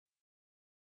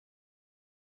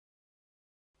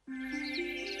Wow!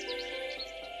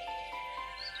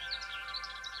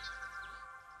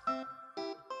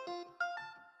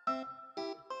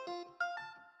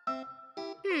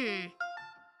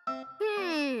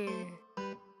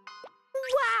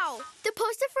 The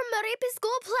poster from Maripi's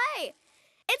school play!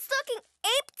 It's looking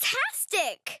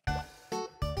ape-tastic!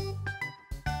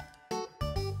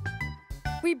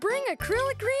 We bring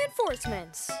acrylic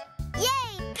reinforcements.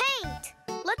 Yay! Paint!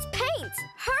 Let's paint!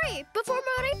 Hurry, before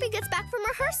Maripi gets back from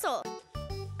rehearsal.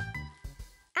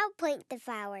 I'll paint the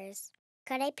flowers.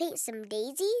 Could I paint some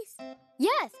daisies?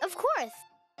 Yes, of course.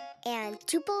 And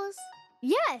tuples?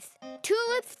 Yes,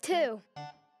 tulips too.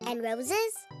 And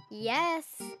roses? Yes.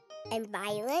 And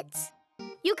violets?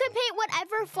 You can paint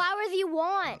whatever flowers you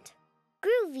want.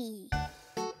 Groovy.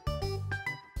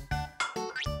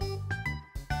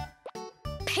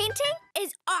 Painting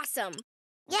is awesome.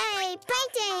 Yay,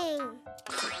 painting!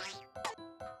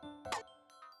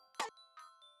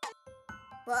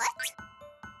 What?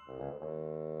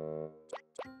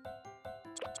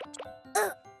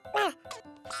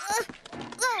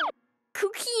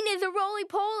 Cuquín is a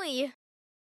roly-poly.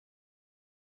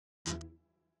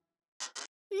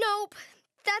 Nope,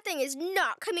 that thing is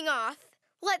not coming off.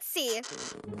 Let's see.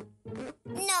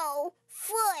 No,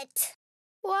 foot.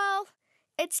 Well,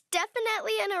 it's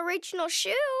definitely an original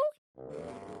shoe.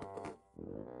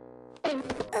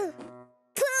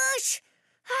 Push!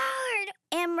 Hard!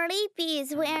 And Maripi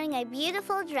is wearing a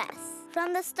beautiful dress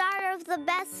from the star of the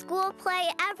Best School Play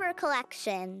Ever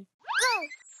collection. Go!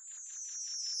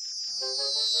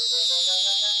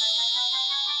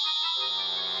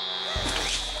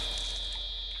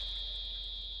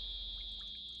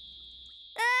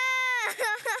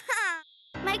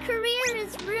 My career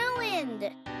is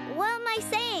ruined. What am I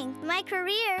saying? My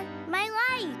career, my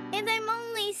life, and I'm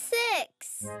only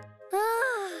 6.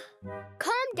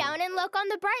 Calm down and look on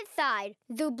the bright side.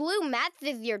 The blue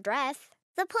matches your dress.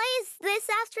 The play is this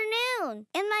afternoon,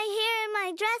 and my hair and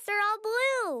my dress are all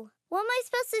blue. What am I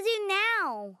supposed to do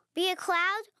now? Be a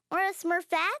cloud or a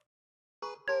smurfette?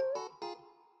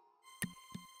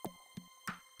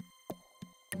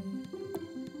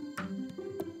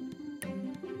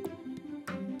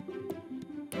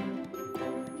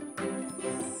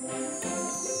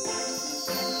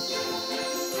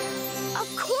 Of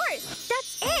course!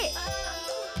 That's it!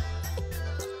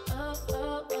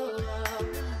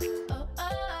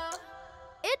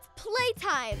 It's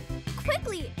playtime!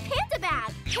 Quickly, panda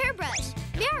bag, hairbrush,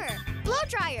 mirror, blow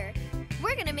dryer.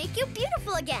 We're gonna make you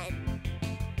beautiful again.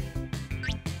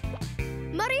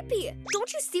 Maripi,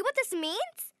 don't you see what this means?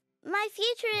 My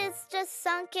future is just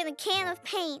sunk in a can of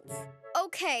paint.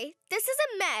 Okay, this is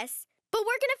a mess, but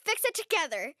we're gonna fix it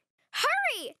together.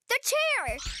 Hurry! The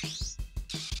chair!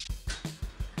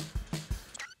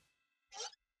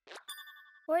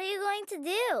 What are you going to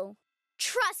do?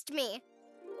 Trust me.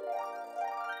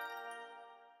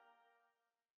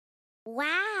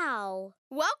 Wow.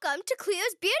 Welcome to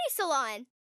Cleo's beauty salon.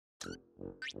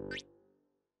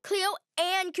 Cleo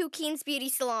and Cuquin's beauty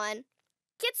salon.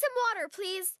 Get some water,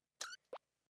 please.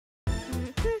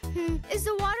 Is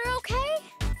the water okay?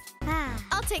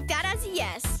 I'll take that as a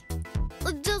yes.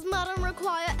 Does Madam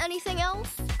require anything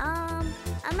else? A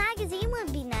magazine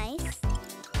would be nice.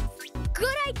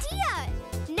 Good idea!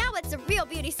 Now it's a real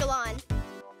beauty salon.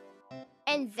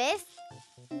 And this?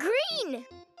 Green!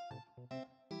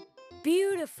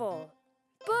 Beautiful.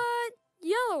 But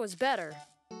yellow is better.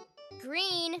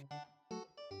 Green.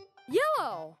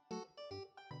 Yellow!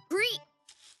 Green.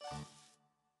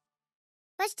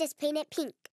 Let's just paint it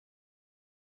pink.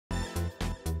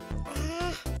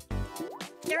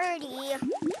 Dirty.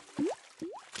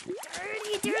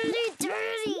 Dirty, dirty,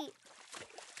 dirty.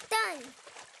 Done.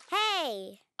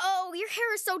 Hey. Oh, your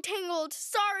hair is so tangled.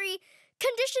 Sorry.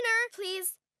 Conditioner,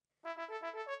 please.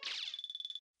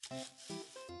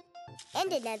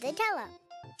 And another color.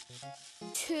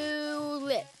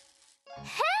 Tulip.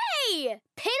 Hey!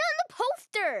 Paint on the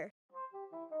poster.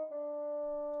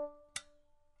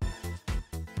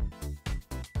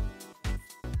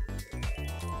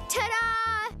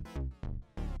 Ta-da!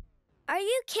 Are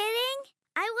you kidding?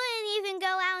 I wouldn't even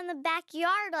go out in the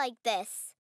backyard like this.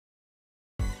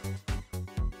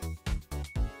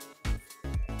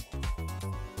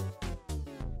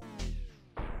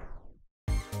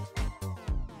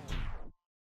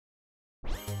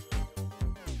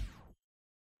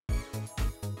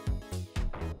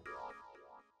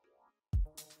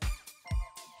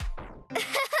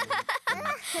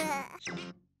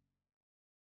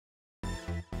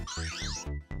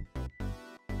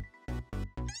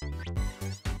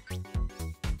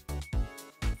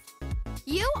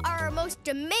 You are our most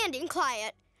demanding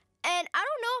client. and I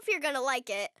don't know if you're gonna like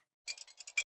it.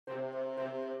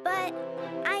 But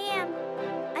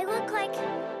I look like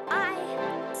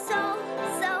so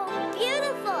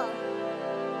beautiful.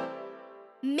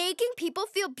 Making people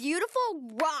feel beautiful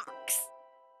rocks.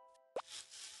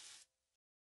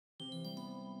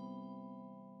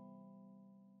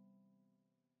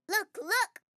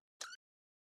 Look.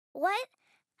 What?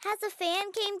 Has a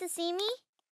fan came to see me?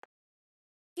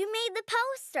 You made the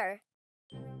poster.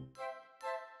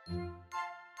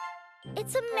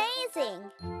 It's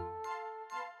amazing.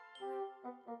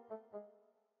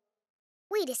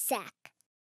 Wait a sec.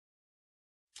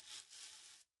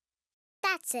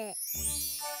 That's it.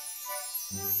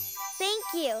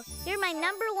 Thank you. You're my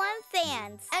 #1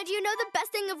 fans. And you know the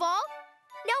best thing of all?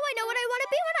 Now I know what I want to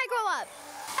be when I grow up.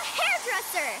 A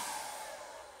hairdresser!